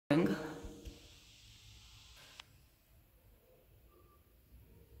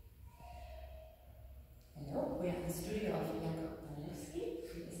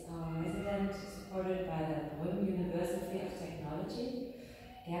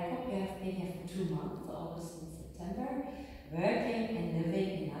been here for 2 months, August and September, working and living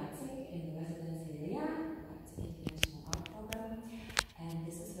in Leipzig in the residency area, Leipzig International Art Program. And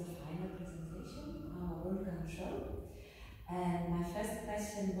this is the final presentation, our Rundgang show. And my first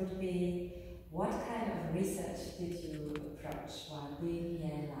question would be, what kind of research did you approach while being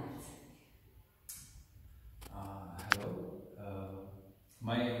here in Leipzig? Hello.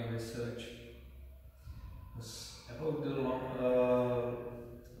 My research was about the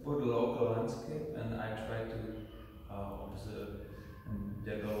local landscape, and I tried to observe and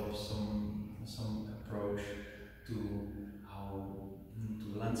develop some approach to how to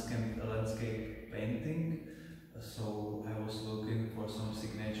landscape painting. So I was looking for some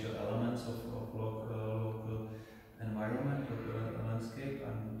signature elements of local environment, local landscape,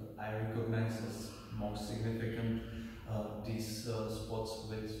 and I recognize as most significant these spots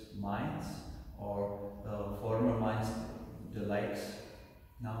with mines or former mines, the lakes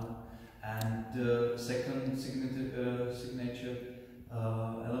now. And the second signature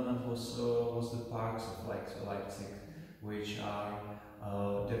element was the parks of Leipzig, which are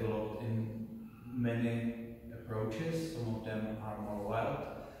developed in many approaches. Some of them are more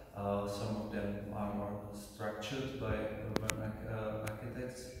wild, some of them are more structured by urban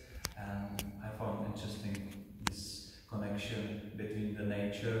architects, and I found interesting this connection between the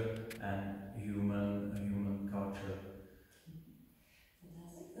nature and human culture.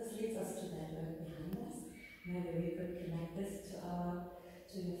 Fantastic. This leads us to that work behind us. Maybe we could connect this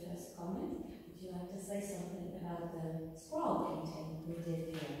to your first comment. Would you like to say something about the scroll painting we did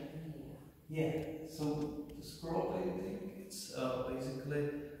here in here? Yeah. So the scroll painting, it's basically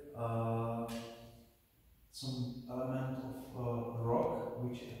some element of rock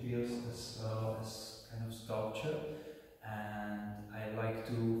which appears as kind of sculpture, and I like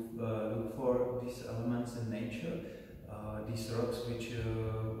to look for these elements in nature. These rocks which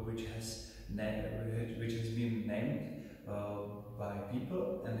has been named by people,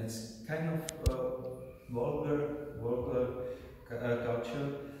 and it's kind of vulgar culture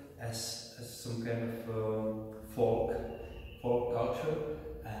as some kind of folk culture,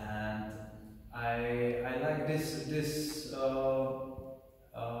 and I like this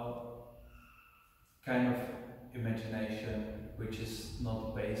kind of imagination which is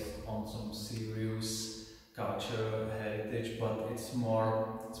not based on some serious culture heritage, but it's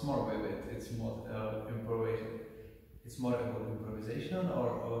more vivid. It's more improvisation. It's more about improvisation, or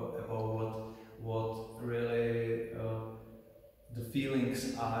about what really the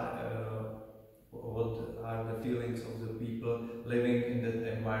feelings are. What are the feelings of the people living in that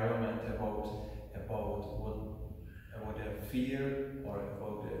environment, about what their fear or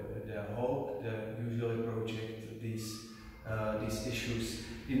about their hope. They usually project these issues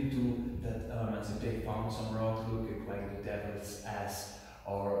into that elements. If they found some rock looking like the devil's ass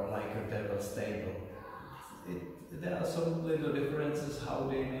or like a devil's table, there are some little differences how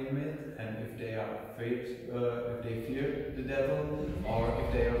they name it, and if they are afraid, if they fear the devil, or if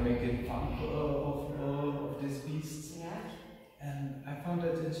they are making fun of these beasts. Yeah. And I found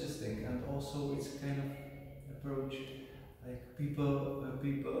that interesting, and also it's kind of approach, like people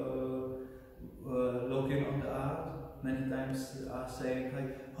looking on the art many times are saying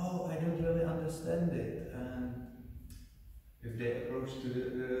like, oh, I don't really understand it, and if they approach to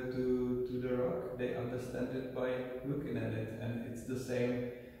the rock, they understand it by looking at it, and it's the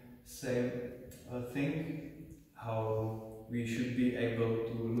same thing. How we should be able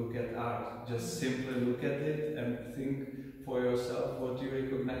to look at art, just simply look at it and think for yourself what you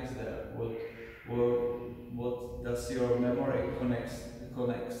recognize there. What does your memory connects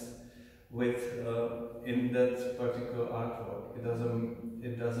with in that particular artwork?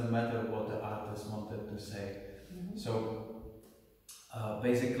 It doesn't matter what the artist wanted to say. Mm-hmm. So.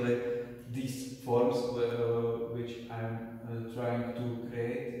 Basically, these forms which I'm trying to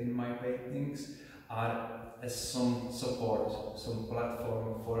create in my paintings are as some support, some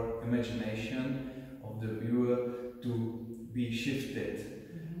platform for imagination of the viewer to be shifted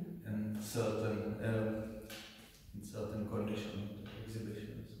in certain conditions,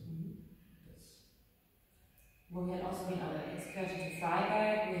 exhibitions. Well, we had also been on an excursion to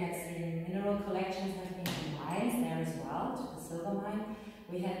Freiburg. We had seen mineral collections have been in mines there as well, to the silver mine.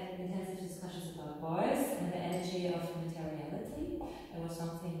 We had intensive discussions about voice and the energy of materiality. There was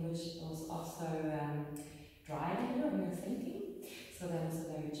something which was also driving you in your thinking. So there was a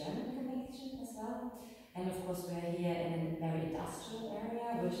very German connection as well. And of course we are here in a very industrial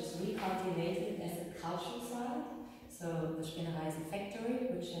area, which is recultivated as a cultural site. So the Spinnerei is a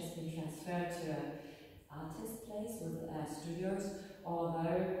factory which has been transferred to an artist place with studios,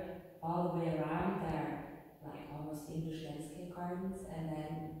 although all the way around there are like almost English landscape gardens, and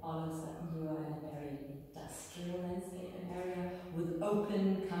then all of a sudden open,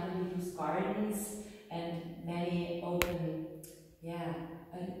 can't use gardens, and many open, a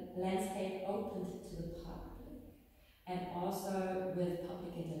landscape open to the public. And also with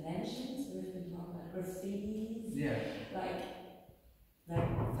public interventions, we've been talking about graffitis, like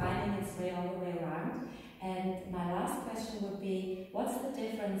finding its way all the way around. And my last question would be, what's the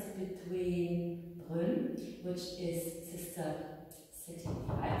difference between Brünn, which is sister city of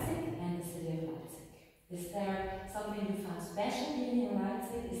Leipzig, and the city of Leipzig? Is there something you found special being in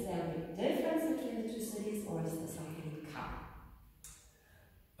Leipzig? Is there a big difference between the two cities, or is there something in common?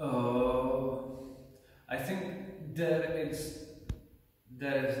 I think there is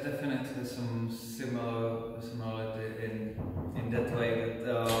definitely some similarity in that way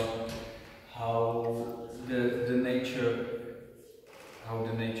that how the nature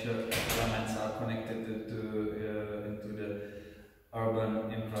elements are connected into the urban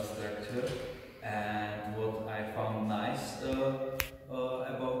infrastructure. And what I found nice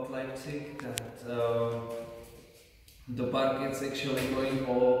about Leipzig, that the park is actually going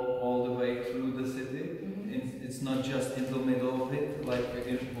all the way through the city. It's not just in the middle of it, like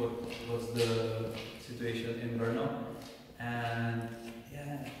what was the situation in Brno. And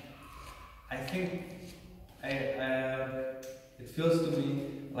I think it feels to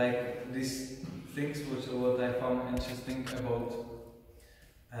me like these things, what I found interesting about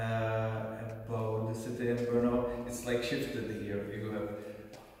the city in Brno, it's like shifted here. You have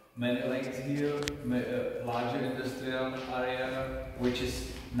many lakes here, larger industrial area, which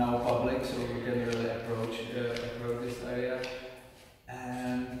is now public, so you can really approach this area.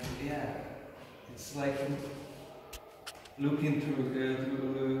 And it's like looking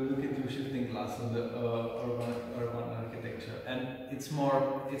through shifting glass on the urban architecture, and it's more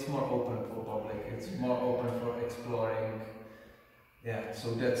open for public. It's more open for exploring. Yeah,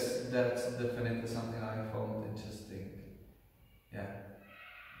 so that's definitely something I found interesting. Yeah,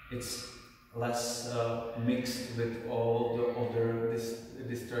 it's less mixed with all the other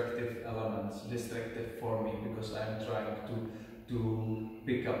destructive elements. Destructive for me, because I'm trying to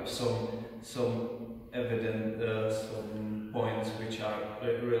pick up some evident some points which are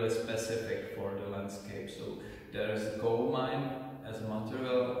really specific for the landscape. So there is a coal mine as a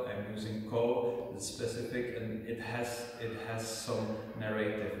material. I'm using coal. It's specific, and it has some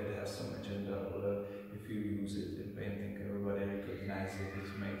narrative. It has some agenda. If you use it in painting, everybody recognizes it.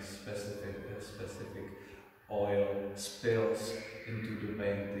 It makes specific oil spills into the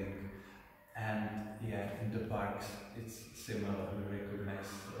painting. And in the parks it's similar. You recognize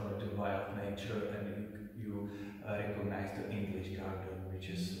the wild nature, and you recognize the English garden, which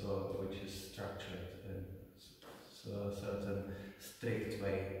is structured in a certain strict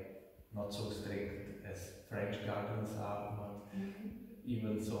way. Not so strict as French gardens are, but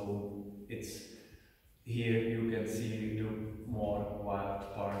even so, it's here you can see the more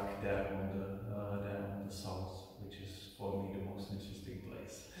wild park there on the south, which is for me the most interesting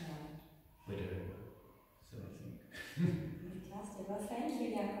place. With the river. It's amazing. Fantastic. Well, thank you,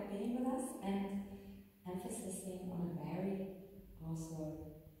 Jakub, being with us and emphasizing on the